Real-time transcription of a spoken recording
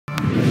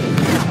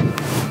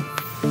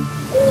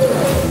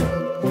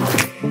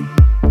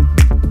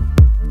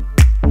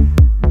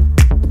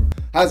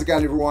How's it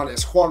going, everyone?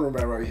 It's Juan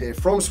Romero here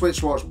from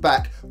SwitchWatch,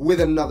 back with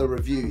another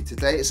review.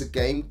 Today it's a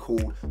game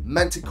called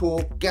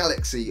Manticore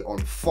Galaxy on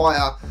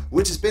Fire,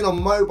 which has been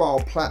on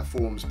mobile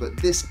platforms, but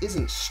this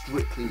isn't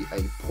strictly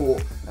a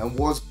port and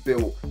was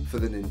built for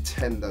the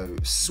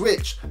Nintendo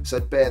Switch, so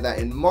bear that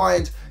in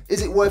mind.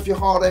 Is it worth your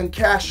hard-earned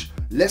cash?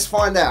 Let's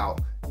find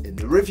out in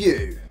the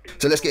review.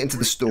 So let's get into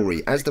the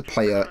story. As the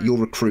player, you're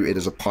recruited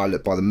as a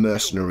pilot by the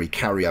mercenary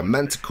carrier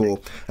Manticore,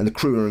 and the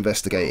crew are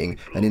investigating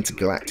an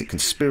intergalactic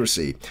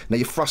conspiracy. Now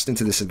you're thrust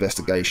into this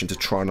investigation to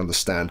try and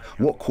understand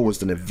what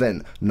caused an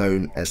event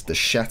known as the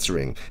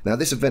Shattering. Now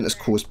this event has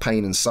caused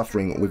pain and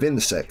suffering within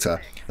the sector,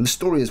 and the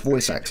story is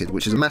voice acted,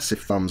 which is a massive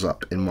thumbs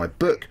up in my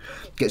book.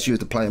 Gets you as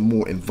the player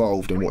more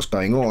involved in what's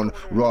going on,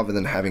 rather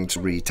than having to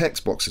read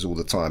text boxes all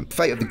the time.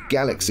 Fate of the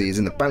galaxy is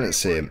in the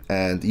balance here,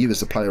 and you as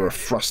the player are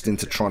thrust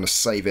into trying to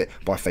save it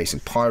by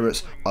facing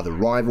pirates, other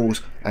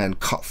rivals, and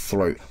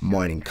cutthroat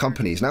mining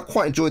companies. Now, I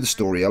quite enjoyed the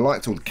story. I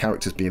liked all the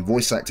characters being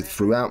voice acted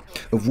throughout,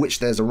 of which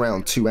there's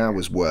around 2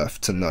 hours worth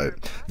to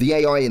note. The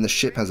AI in the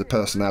ship has a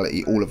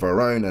personality all of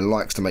her own and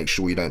likes to make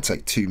sure you don't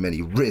take too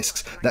many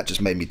risks. That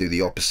just made me do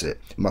the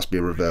opposite. It must be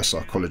a reverse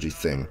psychology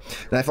thing.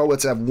 Now, if I were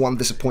to have one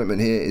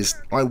disappointment here, is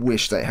I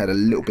wish they had a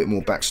little bit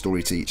more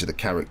backstory to each of the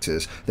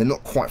characters. They're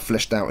not quite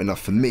fleshed out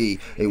enough for me.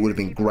 It would have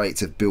been great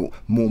to have built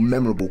more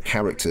memorable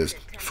characters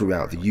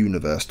throughout the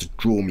universe to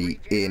draw me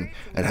in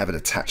and have an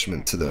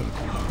attachment to them.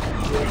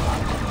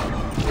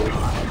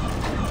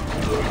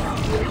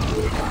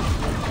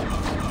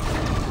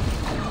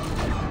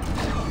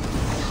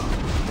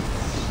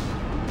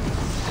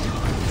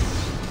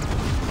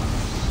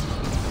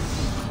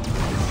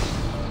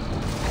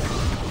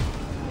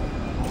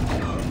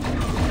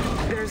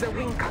 There's a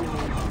wing coming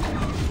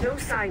in. No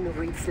sign of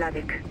Reed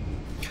Slavic.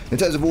 In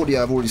terms of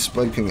audio, I've already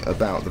spoken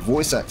about the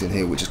voice acting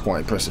here, which is quite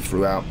impressive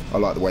throughout. I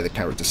like the way the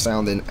characters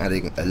sound in,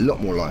 adding a lot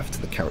more life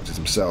to the characters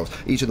themselves.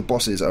 Each of the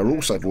bosses are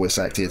also voice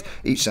acted,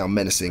 each sound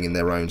menacing in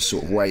their own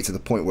sort of way, to the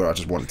point where I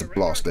just wanted to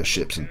blast their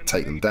ships and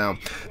take them down.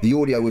 The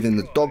audio within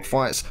the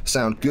dogfights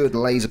sound good,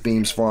 laser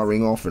beams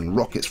firing off and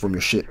rockets from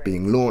your ship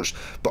being launched,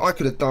 but I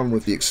could have done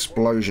with the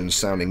explosions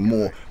sounding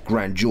more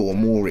grandeur,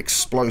 more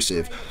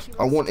explosive.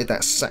 I wanted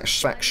that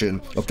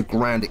satisfaction of the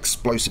grand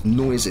explosive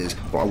noises,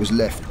 but I was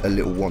left a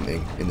little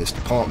wanting in this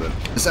department.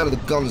 The sound of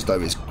the guns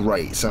though is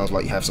great. It sounds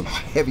like you have some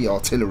heavy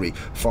artillery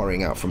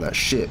firing out from that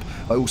ship.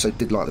 I also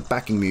did like the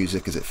backing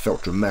music, as it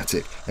felt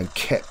dramatic and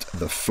kept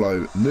the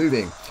flow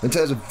moving. In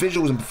terms of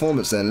visuals and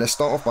performance then, let's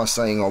start off by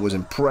saying I was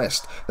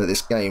impressed that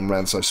this game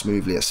ran so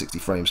smoothly at 60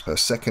 frames per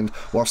second,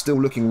 while still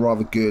looking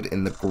rather good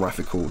in the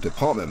graphical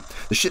department.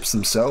 The ships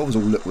themselves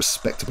all look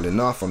respectable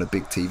enough on a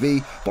big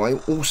TV, but I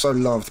also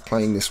loved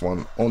playing this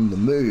one on the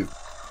move.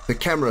 The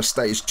camera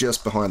stays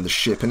just behind the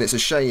ship, and it's a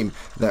shame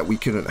that we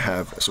couldn't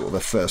have sort of a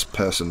first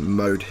person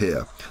mode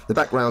here. The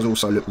backgrounds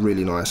also look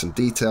really nice and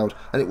detailed,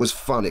 and it was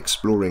fun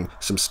exploring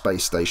some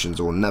space stations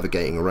or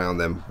navigating around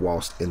them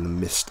whilst in the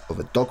midst of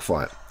a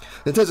dogfight.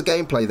 In terms of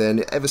gameplay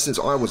then, ever since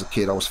I was a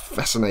kid I was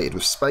fascinated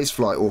with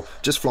spaceflight, or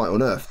just flight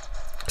on Earth.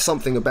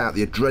 Something about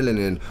the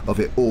adrenaline of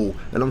it all,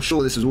 and I'm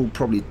sure this is all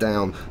probably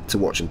down to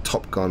watching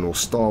Top Gun or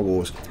Star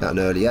Wars at an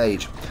early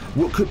age.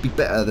 What could be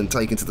better than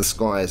taking to the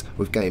skies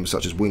with games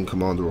such as Wing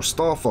Commander or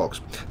Star Fox?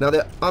 Now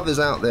there are others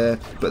out there,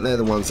 but they're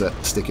the ones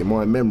that stick in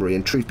my memory,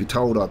 and truth be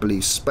told, I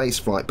believe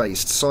spaceflight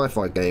based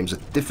sci-fi games are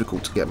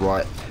difficult to get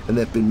right, and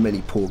there have been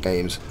many poor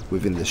games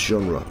within this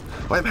genre.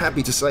 I am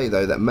happy to say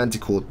though that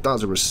Manticore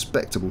does a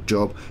respectable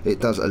job. It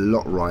does a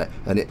lot right,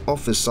 and it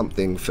offers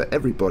something for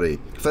everybody.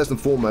 First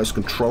and foremost,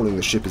 controlling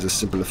the ship is a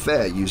simple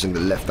affair, using the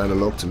left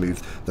analog to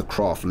move the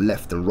craft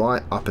left and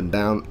right, up and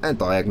down and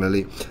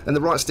diagonally, and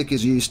the right stick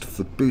is used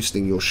for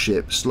boosting your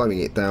ship, slowing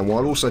it down,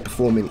 while also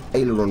performing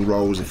aileron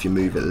rolls if you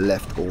move it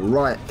left or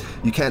right.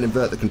 You can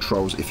invert the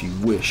controls if you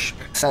wish.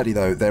 Sadly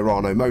though, there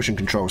are no motion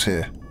controls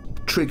here.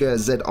 Trigger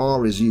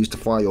ZR is used to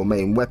fire your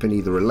main weapon,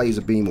 either a laser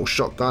beam or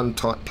shotgun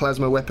type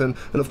plasma weapon,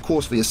 and of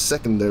course for your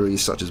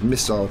secondaries such as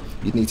missile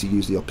you'd need to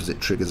use the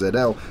opposite trigger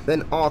ZL.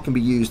 Then R can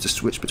be used to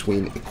switch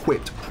between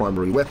equipped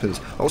primary weapons.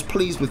 I was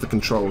pleased with the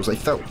controls, they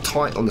felt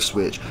tight on the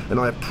Switch, and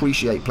I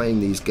appreciate playing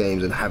these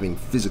games and having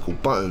physical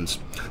buttons.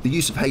 The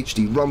use of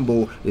HD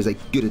rumble is a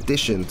good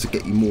addition to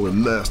get you more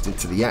immersed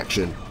into the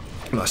action,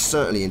 and I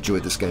certainly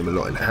enjoyed this game a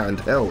lot in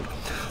handheld.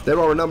 There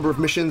are a number of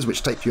missions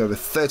which take you over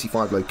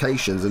 35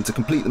 locations, and to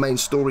complete the main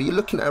story you're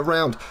looking at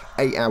around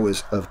 8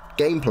 hours of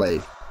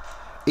gameplay.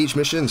 Each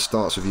mission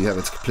starts with you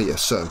having to complete a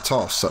certain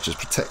task, such as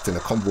protecting a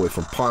convoy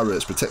from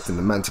pirates, protecting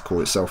the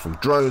Manticore itself from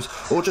drones,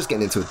 or just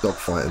getting into a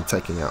dogfight and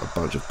taking out a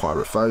bunch of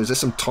pirate foes. There's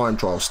some time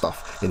trial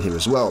stuff in here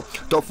as well.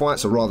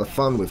 Dogfights are rather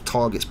fun, with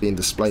targets being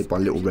displayed by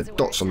little red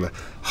dots on the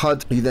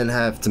HUD. You then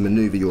have to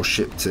maneuver your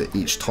ship to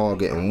each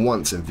target, and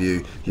once in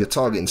view, your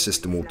targeting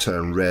system will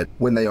turn red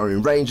when they are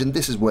in range, and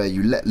this is where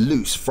you let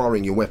loose,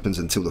 firing your weapons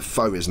until the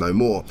foe is no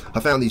more. I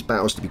found these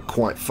battles to be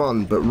quite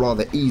fun, but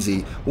rather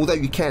easy, although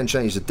you can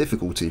change the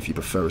difficulty if you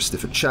prefer. prefer a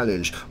stiffer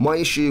challenge. My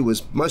issue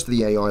was most of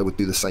the AI would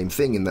do the same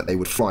thing in that they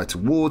would fly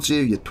towards you,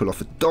 you'd pull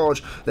off a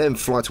dodge, then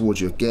fly towards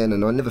you again,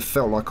 and I never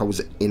felt like I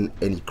was in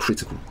any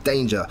critical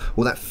danger,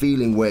 or that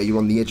feeling where you're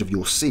on the edge of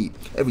your seat.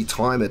 Every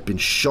time I'd been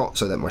shot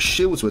so that my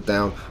shields were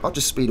down, I'd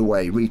just speed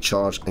away,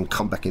 recharge, and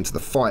come back into the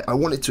fight. I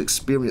wanted to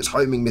experience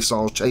homing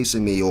missiles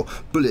chasing me, or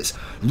bullets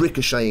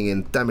ricocheting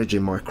and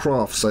damaging my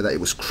craft so that it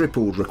was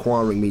crippled,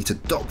 requiring me to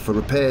dock for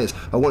repairs.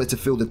 I wanted to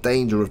feel the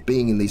danger of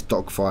being in these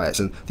dogfights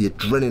and the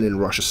adrenaline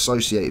rush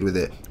associated with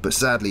it, but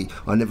sadly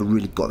I never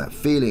really got that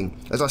feeling.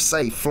 As I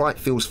say, flight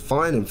feels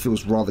fine and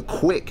feels rather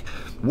quick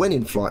when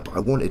in flight, but I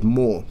wanted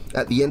more.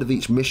 At the end of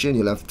each mission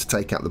you'll have to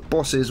take out the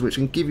bosses, which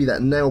can give you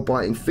that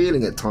nail-biting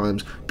feeling at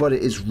times, but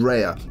it is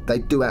rare. They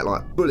do act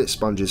like bullet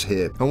sponges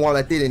here, and while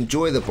I did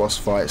enjoy the boss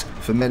fights,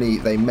 for many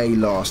they may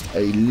last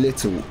a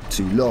little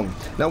too long.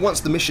 Now once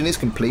the mission is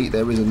complete,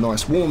 there is a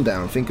nice warm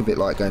down. Think of it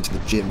like going to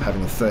the gym,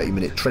 having a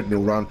 30-minute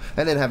treadmill run,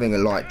 and then having a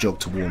light jog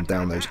to warm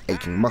down those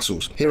aching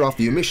muscles. Here,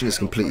 after your mission is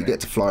complete, you get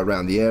to fly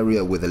around the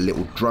area with a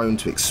little drone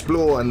to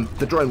explore, and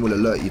the drone will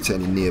alert you to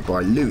any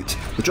nearby loot.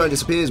 The drone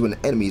disappears when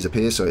enemies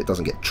appear so it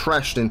doesn't get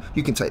trashed, and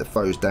you can take the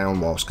foes down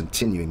whilst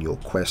continuing your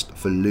quest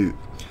for loot.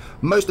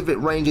 Most of it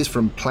ranges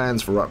from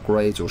plans for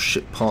upgrades or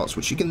ship parts,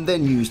 which you can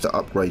then use to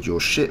upgrade your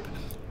ship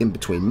in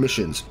between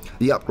missions.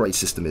 The upgrade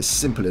system is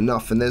simple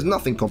enough and there's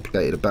nothing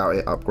complicated about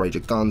it. Upgrade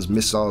your guns,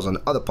 missiles and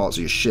other parts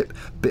of your ship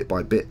bit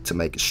by bit to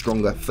make it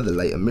stronger for the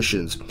later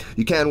missions.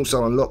 You can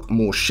also unlock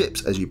more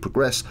ships as you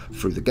progress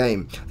through the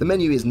game. The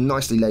menu is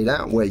nicely laid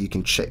out where you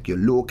can check your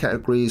lore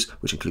categories,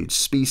 which includes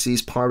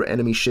species, pirate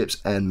enemy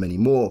ships and many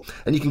more.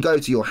 And you can go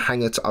to your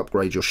hangar to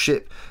upgrade your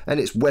ship and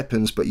its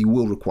weapons, but you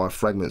will require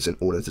fragments in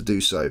order to do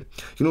so. You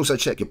can also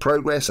check your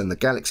progress and the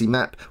galaxy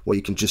map, where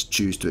you can just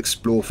choose to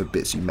explore for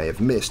bits you may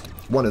have missed.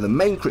 One of the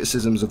main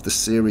criticisms of the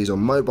series on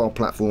mobile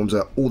platforms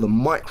are all the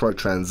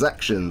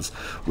microtransactions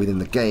within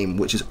the game,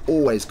 which is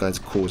always going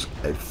to cause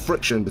a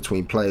friction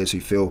between players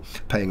who feel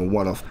paying a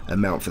one-off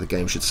amount for the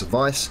game should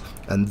suffice,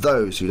 and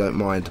those who don't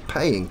mind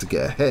paying to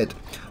get ahead.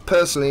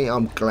 Personally,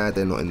 I'm glad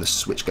they're not in the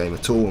Switch game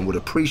at all and would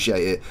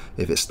appreciate it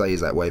if it stays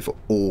that way for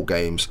all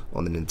games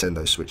on the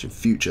Nintendo Switch in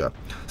future.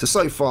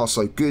 So far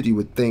so good, you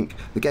would think.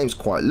 The game's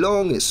quite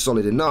long, it's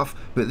solid enough,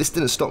 but this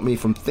didn't stop me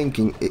from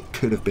thinking it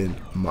could have been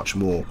much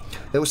more.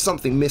 There was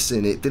something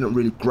missing. It didn't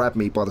really grab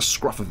me by the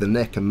scruff of the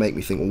neck and make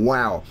me think,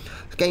 wow.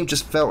 The game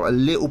just felt a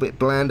little bit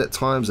bland at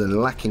times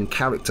and lacking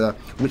character,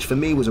 which for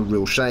me was a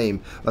real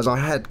shame, as I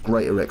had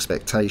greater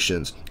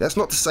expectations. That's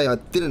not to say I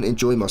didn't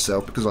enjoy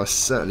myself, because I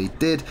certainly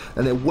did,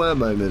 and there were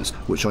moments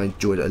which I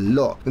enjoyed a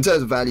lot. In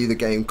terms of value, the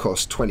game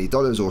cost $20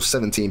 or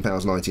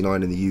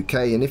 £17.99 in the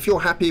UK, and if you're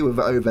happy with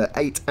over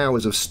 8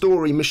 hours of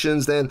story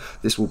missions, then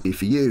this will be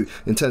for you.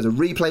 In terms of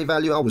replay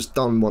value, I was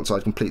done once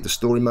I'd complete the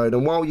story mode,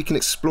 and while you can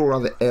explore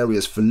other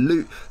areas for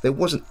loot, there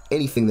wasn't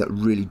anything that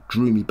really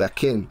drew me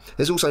back in.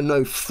 There's also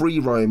no free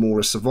roam or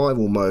a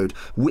survival mode,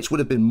 which would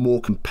have been more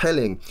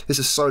compelling. This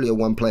is solely a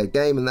one-player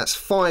game, and that's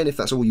fine if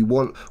that's all you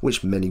want,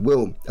 which many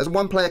will. As a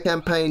one-player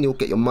campaign, you'll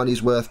get your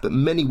money's worth, but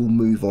many will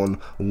move on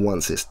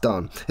once it's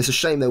done. It's a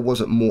shame there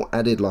wasn't more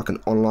added, like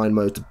an online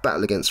mode to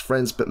battle against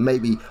friends, but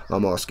maybe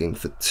I'm asking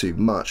for too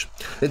much.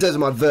 In terms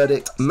of my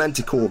verdict,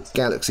 Manticore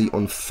Galaxy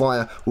on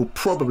Fire will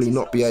probably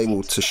not be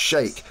able to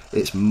shake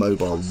its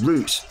mobile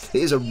roots.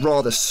 It is a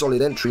rather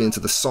solid entry into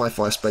the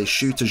sci-fi space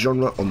shooter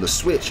genre on the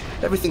Switch.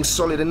 Everything's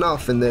solid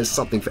enough and there's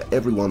something for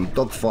everyone: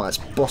 dogfights,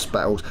 boss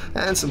battles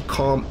and some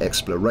calm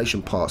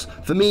exploration parts.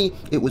 For me,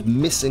 it was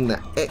missing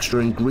that extra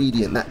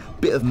ingredient, that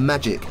bit of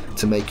magic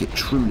to make it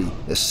truly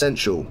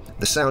essential.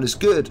 The sound is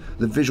good,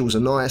 the visuals are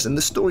nice and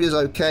the story is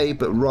okay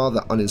but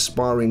rather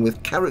uninspiring,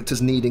 with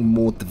characters needing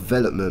more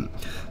development.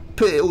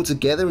 Put it all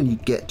together and you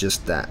get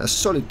just that, a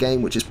solid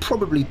game which is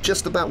probably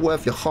just about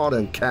worth your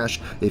hard-earned cash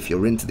if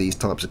you're into these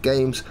types of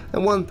games,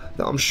 and one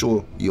that I'm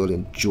sure you'll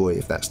enjoy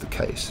if that's the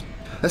case.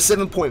 A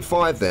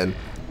 7.5 then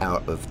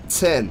out of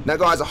 10. Now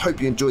guys, I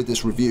hope you enjoyed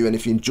this review, and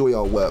if you enjoy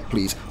our work,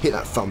 please hit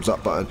that thumbs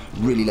up button. It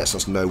really lets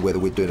us know whether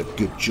we're doing a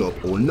good job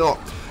or not.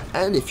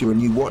 And if you're a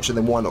new watcher,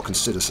 then why not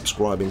consider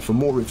subscribing for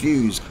more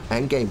reviews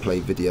and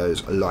gameplay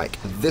videos like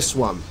this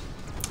one.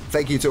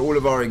 Thank you to all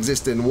of our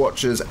existing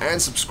watchers and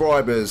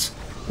subscribers.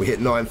 We hit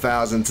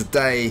 9,000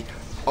 today.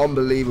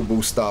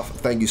 Unbelievable stuff.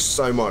 Thank you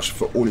so much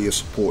for all of your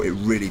support. It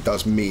really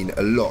does mean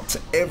a lot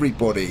to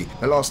everybody.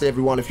 And lastly,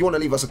 everyone, if you want to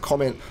leave us a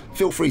comment,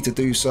 feel free to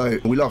do so.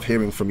 We love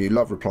hearing from you,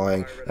 love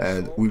replying,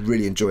 and we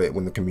really enjoy it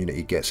when the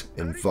community gets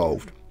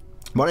involved.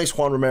 My name's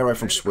Juan Romero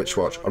from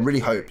SwitchWatch. I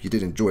really hope you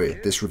did enjoy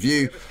this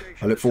review.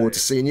 I look forward to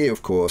seeing you,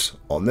 of course,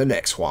 on the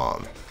next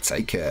one.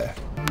 Take care.